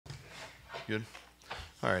Good.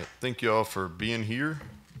 All right. Thank you all for being here.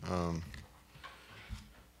 I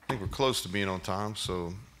think we're close to being on time,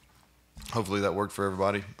 so hopefully that worked for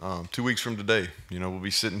everybody. 2 weeks from today, we'll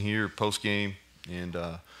be sitting here post game, and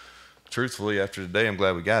truthfully, after today, I'm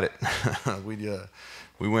glad we got it.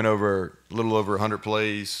 We went over a little over 100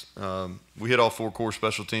 plays. We hit all 4 core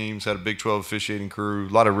special teams. Had a Big 12 officiating crew.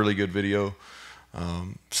 A lot of really good video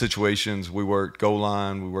situations. We worked goal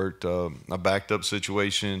line. We worked a backed up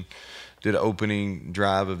situation. Did an opening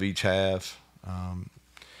drive of each half.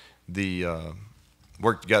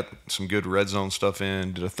 Got some good red zone stuff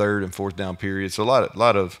in. Did a 3rd and 4th down period. So a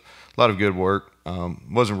lot of good work.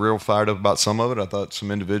 Wasn't real fired up about some of it. I thought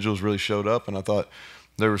some individuals really showed up, and I thought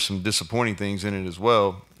there were some disappointing things in it as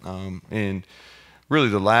well. And really,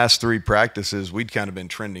 the last 3 practices, we'd kind of been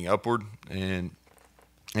trending upward and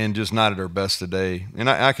just not at our best today. And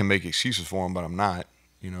I can make excuses for them, but I'm not.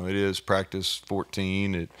 It is practice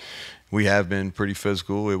 14. We have been pretty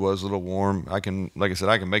physical. It was a little warm. Like I said,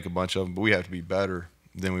 I can make a bunch of them, but we have to be better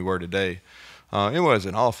than we were today. It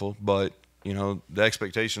wasn't awful, but the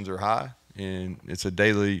expectations are high, and it's a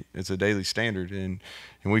daily standard, and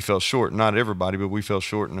we fell short. Not everybody, but we fell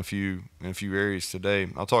short in a few areas today.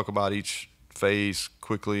 I'll talk about each phase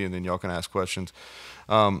quickly, and then y'all can ask questions.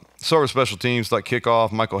 Start with special teams, like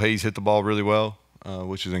kickoff. Michael Hayes hit the ball really well,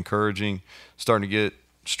 which is encouraging. Starting to get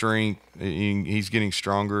strength. He's getting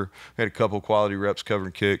stronger. We had a couple quality reps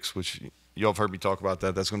covering kicks, which y'all have heard me talk about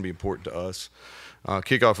that. That's going to be important to us.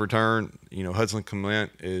 Kickoff return, Hudson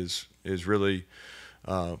Clement is really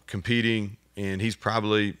competing, and he's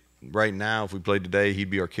probably right now, if we played today,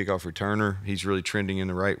 he'd be our kickoff returner. He's really trending in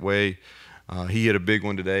the right way. He hit a big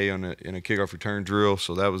one today in a kickoff return drill,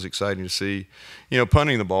 so that was exciting to see.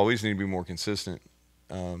 Punting the ball, we just need to be more consistent,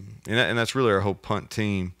 and that's really our whole punt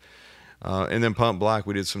team. And then punt block,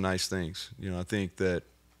 we did some nice things. I think that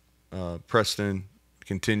Preston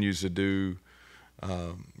continues to do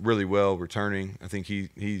really well returning. I think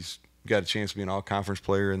he's got a chance to be an all-conference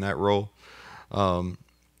player in that role. And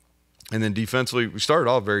then defensively, we started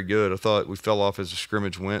off very good. I thought we fell off as the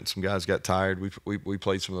scrimmage went. Some guys got tired. We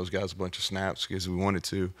played some of those guys a bunch of snaps because we wanted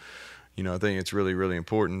to. I think it's really, really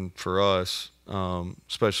important for us,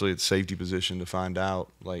 especially at the safety position, to find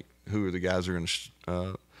out who are the guys who are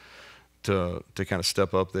going to kind of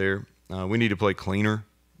step up there. We need to play cleaner.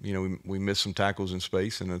 We missed some tackles in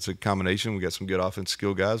space, and it's a combination. We got some good offensive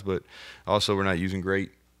skill guys, but also we're not using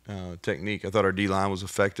great technique. I thought our D-line was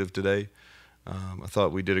effective today. I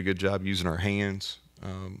thought we did a good job using our hands,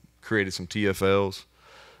 created some TFLs.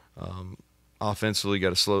 Offensively,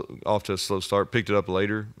 got off to a slow start, picked it up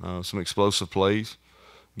later, some explosive plays.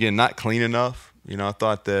 Again, not clean enough. I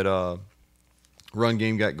thought that run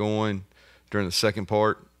game got going during the second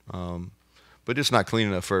part, but just not clean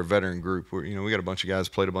enough for a veteran group. We got a bunch of guys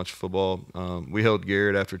played a bunch of football. We held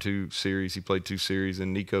Garrett after 2 series. He played 2 series,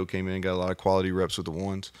 and Nico came in, got a lot of quality reps with the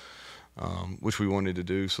ones, which we wanted to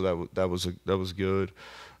do. So that was good.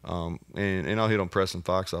 And I'll hit on Preston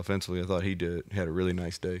Fox offensively. I thought he had a really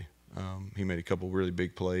nice day. He made a couple really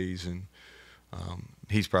big plays, and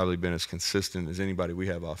he's probably been as consistent as anybody we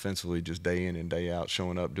have offensively, just day in and day out,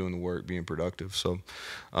 showing up, doing the work, being productive. So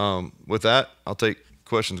with that, I'll take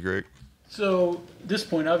questions, Greg. So at this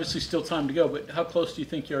point, obviously still time to go, but how close do you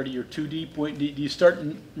think you are to your 2 deep? Do you start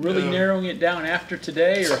really narrowing it down after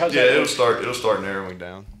today, or how's that? Yeah, it'll start narrowing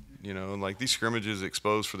down. And these scrimmages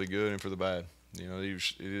exposed for the good and for the bad.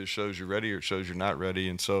 It either shows you're ready or it shows you're not ready.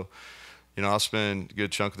 And so, I'll spend a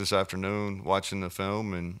good chunk of this afternoon watching the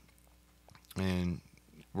film, and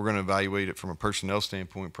we're going to evaluate it from a personnel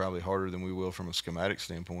standpoint probably harder than we will from a schematic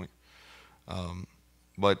standpoint.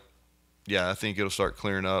 But yeah, I think it'll start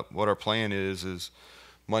clearing up. What our plan is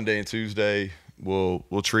Monday and Tuesday we'll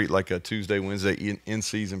treat like a Tuesday, Wednesday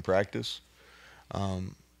in-season practice,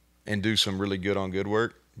 and do some really good on good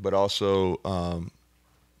work, but also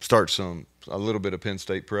start a little bit of Penn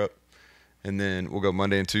State prep. And then we'll go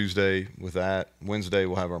Monday and Tuesday with that. Wednesday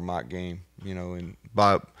we'll have our mock game, and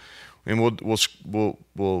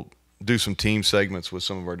we'll do some team segments with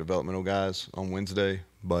some of our developmental guys on Wednesday.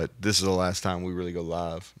 But this is the last time we really go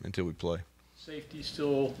live until we play. Safety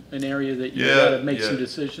still an area that you got to make some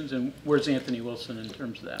decisions. And where's Anthony Wilson in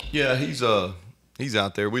terms of that? Yeah, he's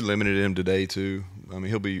out there. We limited him today too. I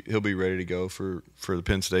mean, he'll be ready to go for the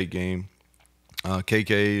Penn State game.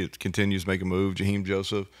 KK continues to make a move. Jaheim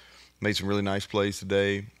Joseph made some really nice plays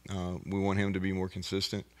today. We want him to be more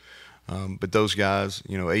consistent. But those guys,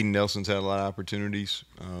 Aiden Nelson's had a lot of opportunities.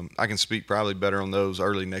 I can speak probably better on those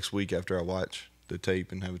early next week after I watch the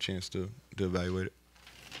tape and have a chance to evaluate it.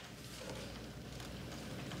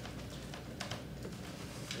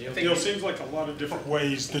 Neal, seems like a lot of different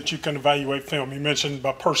ways that you can evaluate film. You mentioned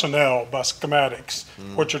by personnel, by schematics,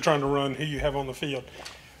 what you're trying to run, who you have on the field.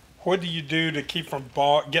 What do you do to keep from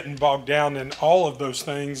getting bogged down in all of those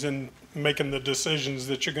things and making the decisions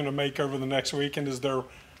that you're going to make over the next week? And is there,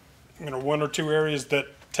 one or two areas that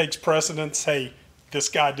takes precedence? Hey, this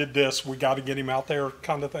guy did this, we got to get him out there,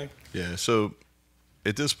 kind of thing. Yeah. So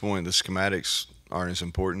at this point, the schematics aren't as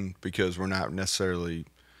important because we're not necessarily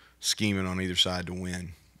scheming on either side to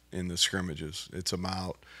win in the scrimmages. It's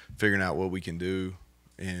about figuring out what we can do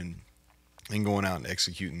and going out and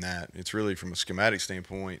executing that. It's really from a schematic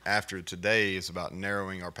standpoint. After today, it's about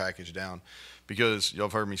narrowing our package down because y'all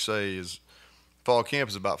have heard me say is fall camp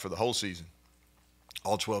is about for the whole season,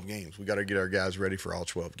 all 12 games. We got to get our guys ready for all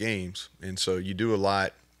 12 games. And so you do a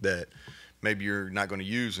lot that maybe you're not going to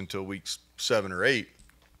use until weeks 7 or 8,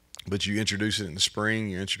 but you introduce it in the spring,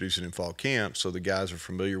 you introduce it in fall camp so the guys are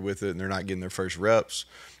familiar with it and they're not getting their first reps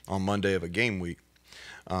on Monday of a game week.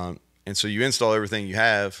 And so you install everything you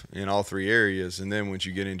have in all 3 areas, and then once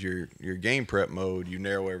you get into your game prep mode, you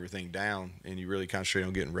narrow everything down, and you really concentrate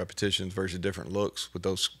on getting repetitions versus different looks with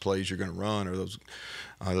those plays you're going to run or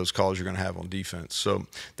those calls you're going to have on defense. So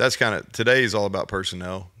that's kind of – today is all about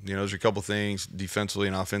personnel. There's a couple things defensively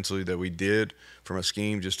and offensively that we did from a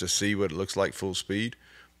scheme just to see what it looks like full speed,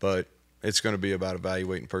 but it's going to be about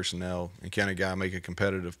evaluating personnel and can a guy make a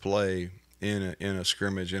competitive play in a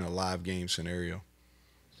scrimmage, in a live game scenario.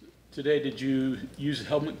 Today, did you use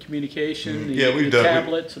helmet communication, Yeah, we've the done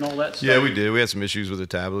tablets and all that stuff? Yeah, we did. We had some issues with the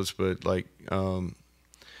tablets, but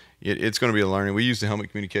it's going to be a learning. We used the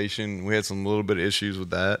helmet communication. We had some little bit of issues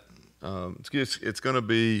with that. It's going to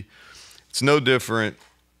be – it's no different.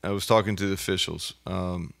 I was talking to the officials.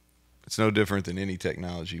 It's no different than any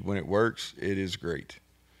technology. When it works, it is great.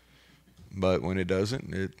 But when it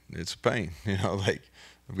doesn't, it's a pain.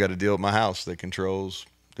 I've got to deal with my house that controls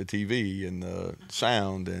the TV and the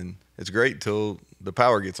sound, and it's great till the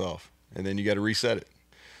power gets off, and then you got to reset it.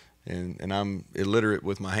 And I'm illiterate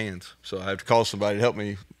with my hands, so I have to call somebody to help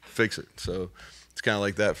me fix it. So it's kind of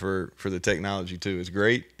like that for the technology too. It's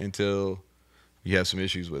great until you have some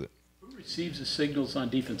issues with it. Who receives the signals on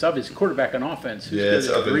defense? Obviously, quarterback on offense. Who's it's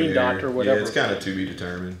good, up in green the dot air. or whatever. Yeah, it's kind of to be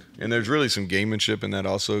determined. And there's really some gamemanship in that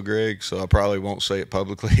also, Greg. So I probably won't say it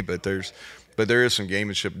publicly, but there is some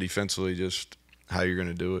gamemanship defensively, just how you're going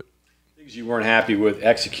to do it. Things you weren't happy with,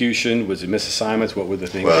 execution, was it misassignments? What were the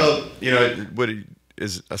things? Well,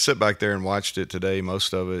 I sat back there and watched it today,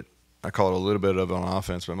 most of it. I caught a little bit of it on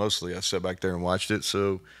offense, but mostly I sat back there and watched it.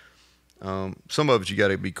 So some of it you got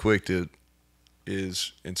to be quick to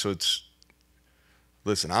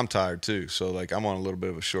listen, I'm tired too. So I'm on a little bit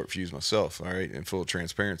of a short fuse myself, all right, in full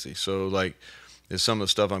transparency. So is some of the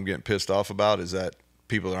stuff I'm getting pissed off about, is that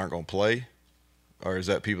people that aren't going to play, or is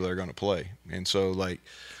that people that are going to play? And so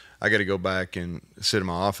I got to go back and sit in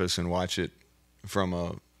my office and watch it from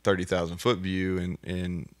a 30,000-foot view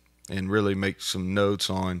and really make some notes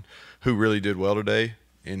on who really did well today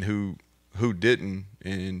and who didn't.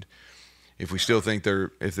 And if we still think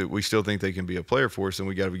they can be a player for us, then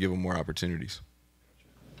we got to give them more opportunities.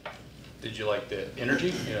 Did you like the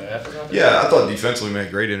energy, effort out there? Yeah, I thought defensively we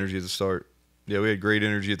had great energy at the start. Yeah, we had great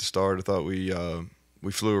energy at the start. I thought we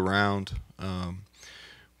flew around.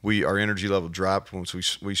 Our energy level dropped once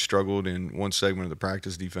we struggled in one segment of the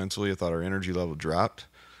practice defensively. I thought our energy level dropped,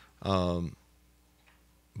 but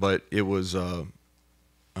it was.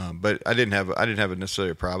 But I didn't have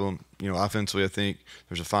necessarily a problem. Offensively, I think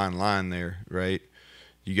there's a fine line there, right?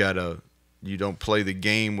 You don't play the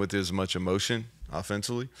game with as much emotion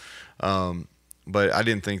offensively, but I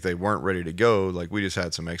didn't think they weren't ready to go. We just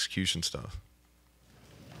had some execution stuff.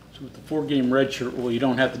 With the 4-game redshirt rule, you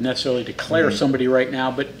don't have to necessarily declare somebody right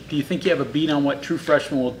now, but do you think you have a beat on what true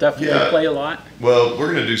freshmen will definitely play a lot? Well,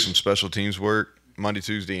 we're going to do some special teams work Monday,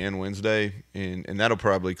 Tuesday, and Wednesday, and that'll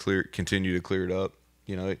probably continue to clear it up.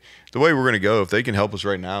 The way we're going to go, if they can help us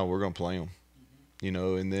right now, we're going to play them.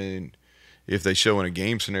 And then if they show in a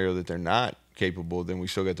game scenario that they're not capable, then we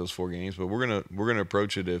still got those 4 games. But we're gonna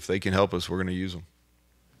approach it. If they can help us, we're going to use them.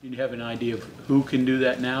 Do you have an idea of who can do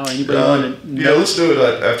that now? Anybody want to know? Yeah, let's do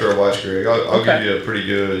it after I watch, Greg. I'll give you a pretty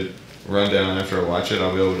good rundown after I watch it.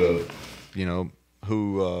 I'll be able to,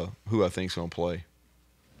 who I think's going to play.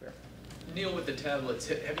 Neal, with the tablets,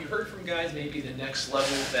 have you heard from guys maybe the next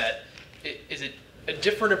level that is it a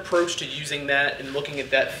different approach to using that and looking at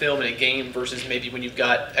that film in a game versus maybe when you've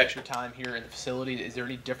got extra time here in the facility? Is there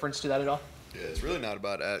any difference to that at all? Yeah, it's really not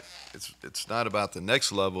about it's not about the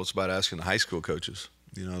next level. It's about asking the high school coaches.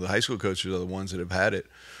 The high school coaches are the ones that have had it.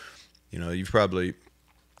 You've probably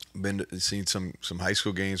seen some high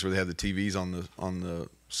school games where they have the TVs on the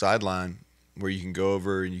sideline, where you can go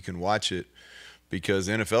over and you can watch it, because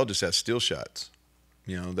the NFL just has still shots.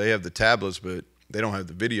 They have the tablets, but they don't have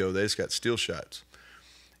the video. They just got still shots.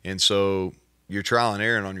 And so you're trial and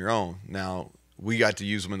error on your own. Now, we got to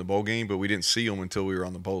use them in the bowl game, but we didn't see them until we were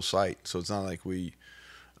on the bowl site. So it's not like we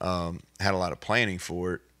had a lot of planning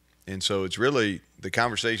for it. And so it's really the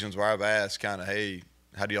conversations where I've asked kind of, hey,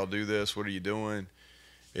 how do y'all do this? What are you doing?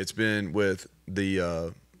 It's been with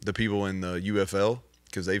the people in the UFL,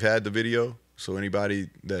 because they've had the video. So anybody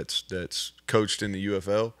that's coached in the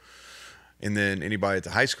UFL, and then anybody at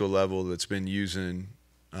the high school level that's been using,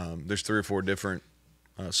 there's 3 or 4 different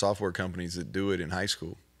software companies that do it in high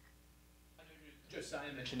school.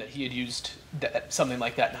 Josiah mentioned that he had used something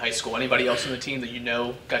like that in high school. Anybody else on the team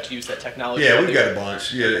that got to use that technology? Yeah, we've got a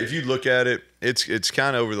bunch. Yeah, if you look at it, it's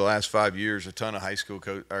kind of over the last 5 years, a ton of high school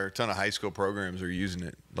programs are using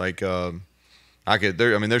it. Like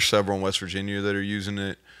there's several in West Virginia that are using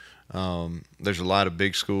it. There's a lot of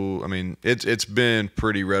big school. I mean, it's been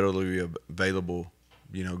pretty readily available,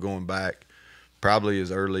 going back probably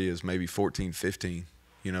as early as maybe 14, 15.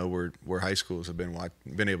 Where high schools have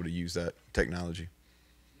been able to use that technology.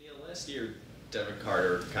 Neal, last year, Devin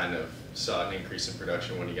Carter kind of saw an increase in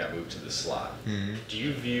production when he got moved to the slot. Mm-hmm. Do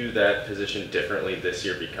you view that position differently this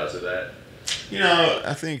year because of that?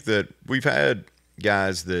 I think that we've had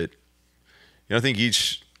guys that, I think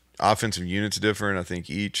each offensive unit's different. I think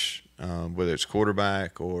each, whether it's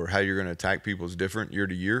quarterback or how you're going to attack people, is different year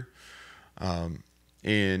to year.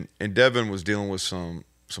 And Devin was dealing with some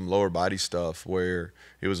lower body stuff where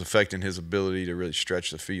it was affecting his ability to really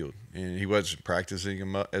stretch the field, and he wasn't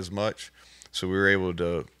practicing as much, so we were able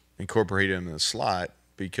to incorporate him in the slot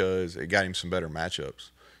because it got him some better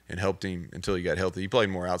matchups and helped him until he got healthy. He played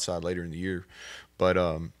more outside later in the year, but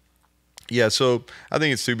so I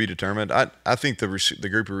think it's to be determined. I think the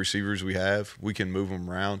group of receivers we have, we can move them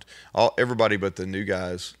around. Everybody but the new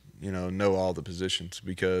guys, know all the positions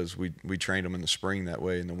because we trained them in the spring that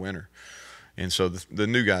way in the winter. And so the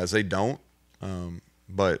new guys, they don't,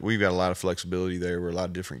 but we've got a lot of flexibility there where a lot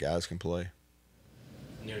of different guys can play.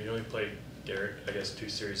 You only played Garrett, I guess, 2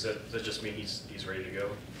 series. Does that just mean he's ready to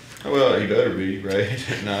go? Well, he better be, right?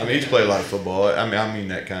 No, I mean, he's played a lot of football. I mean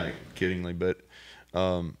that kind of kiddingly, but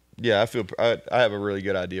I feel I have a really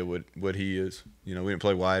good idea what he is. We didn't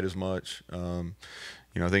play wide as much.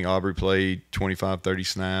 I think Aubrey played 25, 30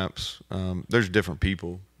 snaps. There's different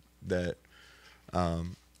people that,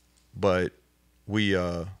 but we,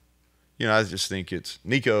 I just think it's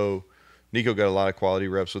Nico got a lot of quality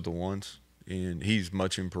reps with the ones, and he's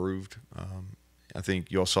much improved. I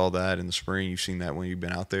think y'all saw that in the spring. You've seen that when you've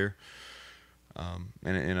been out there,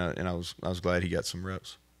 and I was glad he got some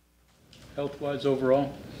reps. Health-wise,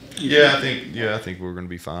 overall. I think we're going to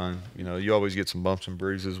be fine. You always get some bumps and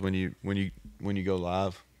bruises when you go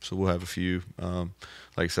live, so we'll have a few. Like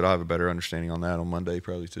I said, I'll have a better understanding on that on Monday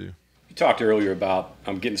probably too. You talked earlier about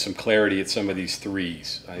getting some clarity at some of these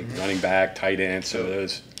threes, like running back, tight end, some of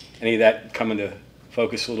those. Any of that coming to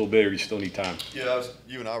focus a little bit, or you still need time? Yeah,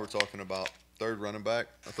 you and I were talking about third running back.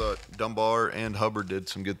 I thought Dunbar and Hubbard did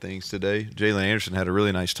some good things today. Jalen Anderson had a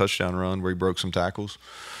really nice touchdown run where he broke some tackles.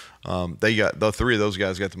 The 3 of those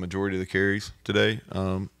guys got the majority of the carries today.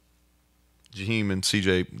 Jaheim and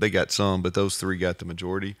CJ, they got some, but those 3 got the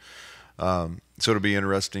majority. So it'll be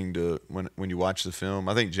interesting to when you watch the film.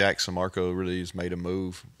 I think Jack Samarco really has made a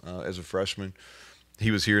move as a freshman. He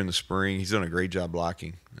was here in the spring. He's done a great job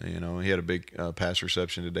blocking. He had a big pass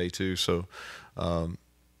reception today too. So,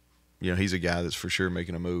 he's a guy that's for sure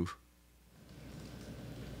making a move.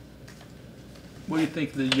 What do you think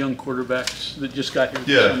of the young quarterbacks that just got here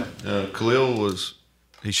this summer? Khalil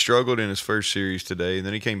he struggled in his first series today, and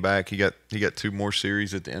then he came back. He got 2 more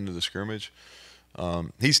series at the end of the scrimmage.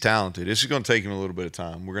 He's talented. It's just going to take him a little bit of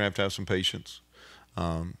time. We're going to have some patience.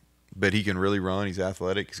 But he can really run. He's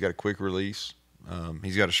athletic. He's got a quick release.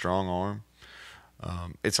 He's got a strong arm.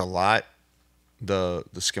 It's a lot. The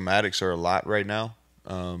schematics are a lot right now.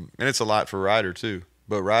 And it's a lot for Ryder too.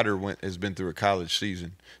 But Ryder has been through a college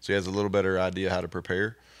season, so he has a little better idea how to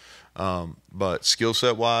prepare. But skill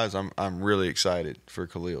set wise, I'm really excited for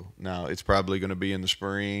Khalil. Now it's probably going to be in the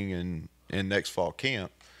spring and next fall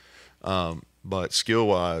camp. But skill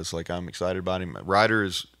wise, I'm excited about him.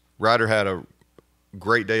 Ryder had a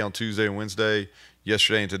great day on Tuesday and Wednesday.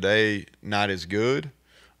 Yesterday and today, not as good.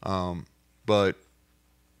 But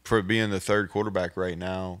for being the third quarterback right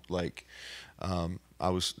now, I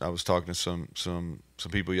was talking to some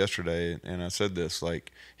people yesterday, and I said this,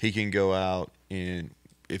 he can go out, and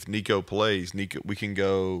if Nico plays, we can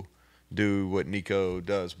go do what Nico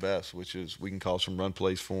does best, which is we can call some run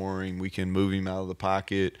plays for him. We can move him out of the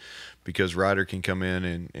pocket because Ryder can come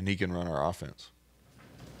in and he can run our offense.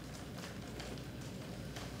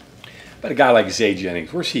 But a guy like Zay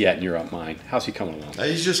Jennings, where's he at in your mind? How's he coming along?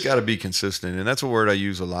 He's just got to be consistent, and that's a word I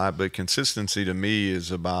use a lot. But consistency to me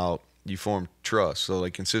is about you form trust. So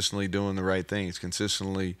like consistently doing the right things,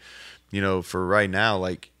 consistently, for right now,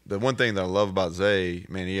 like the one thing that I love about Zay,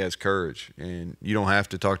 man, he has courage, and you don't have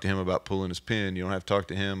to talk to him about pulling his pin. You don't have to talk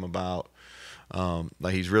to him about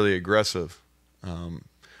like he's really aggressive,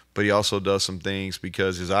 but he also does some things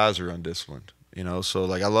because his eyes are undisciplined. So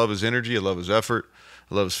like I love his energy, I love his effort.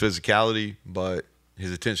 I love his physicality, but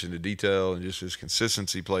his attention to detail and just his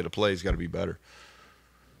consistency play to play has got to be better.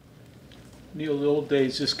 Neal, the old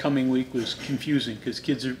days this coming week was confusing because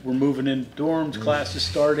kids were moving in dorms, classes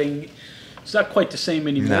starting. It's not quite the same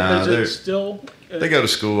anymore. Nah, but is it still? They go to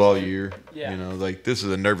school all year. Yeah. Like this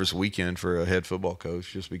is a nervous weekend for a head football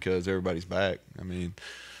coach just because everybody's back. I mean,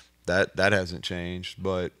 that hasn't changed,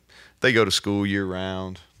 but they go to school year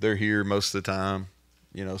round. They're here most of the time,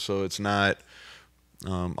 so it's not.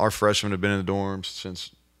 Our freshmen have been in the dorms since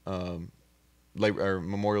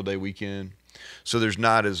Memorial Day weekend, so there's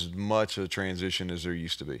not as much of a transition as there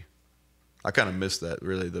used to be. I kind of miss that,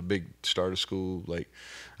 really, the big start of school. Like,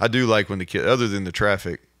 I do like when the kid, other than the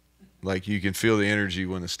traffic, like you can feel the energy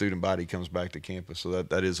when the student body comes back to campus. So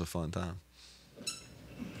that is a fun time.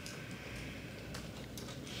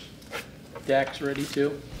 Dak's ready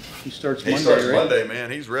too. He starts He Monday, starts right? Monday, man.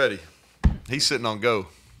 He's ready. He's sitting on go.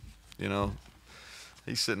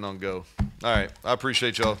 He's sitting on go. All right. I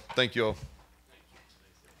appreciate y'all. Thank you all.